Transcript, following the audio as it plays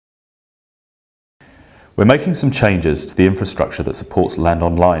We're making some changes to the infrastructure that supports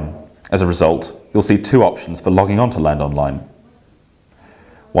Landonline. As a result, you'll see two options for logging on to Landonline.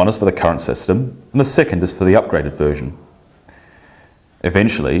 One is for the current system, and the second is for the upgraded version.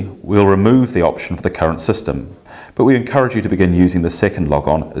 Eventually, we'll remove the option for the current system, but we encourage you to begin using the second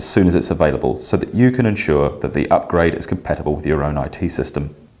logon as soon as it's available so that you can ensure that the upgrade is compatible with your own IT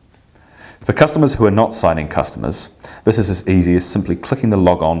system. For customers who are not signing customers, this is as easy as simply clicking the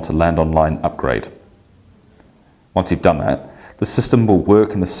logon to Landonline Upgrade. Once you've done that, the system will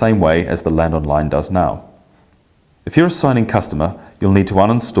work in the same way as the Landonline does now. If you're a signing customer, you'll need to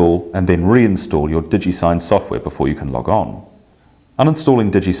uninstall and then reinstall your DigiSign software before you can log on.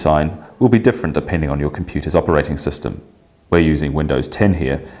 Uninstalling DigiSign will be different depending on your computer's operating system. We're using Windows 10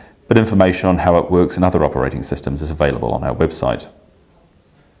 here, but information on how it works in other operating systems is available on our website.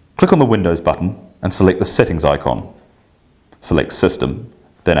 Click on the Windows button and select the Settings icon. Select System,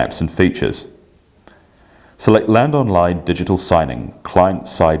 then Apps and Features. Select Landonline Digital Signing, Client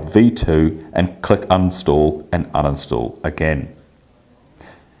Side V2 and click Uninstall and Uninstall again.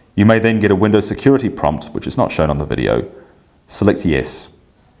 You may then get a Windows security prompt, which is not shown on the video. Select Yes.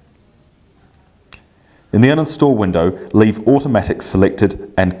 In the Uninstall window, leave Automatic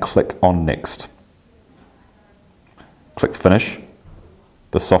selected and click on Next. Click Finish.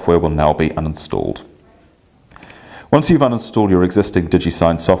 The software will now be uninstalled. Once you've uninstalled your existing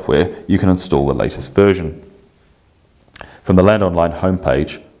DigiSign software, you can install the latest version. From the Landonline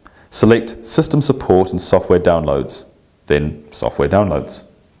homepage, select System Support and Software Downloads, then Software Downloads.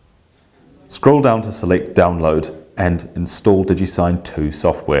 Scroll down to select Download and Install DigiSign 2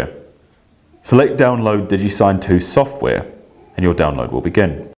 software. Select Download DigiSign 2 software and your download will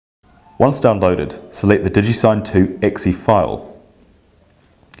begin. Once downloaded, select the DigiSign 2 exe file.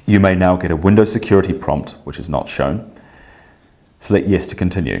 You may now get a Windows security prompt, which is not shown. Select Yes to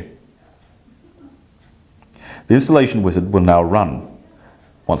continue. The installation wizard will now run.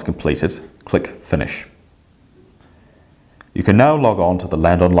 Once completed, click Finish. You can now log on to the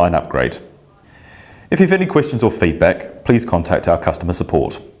Landonline Upgrade. If you have any questions or feedback, please contact our customer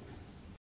support.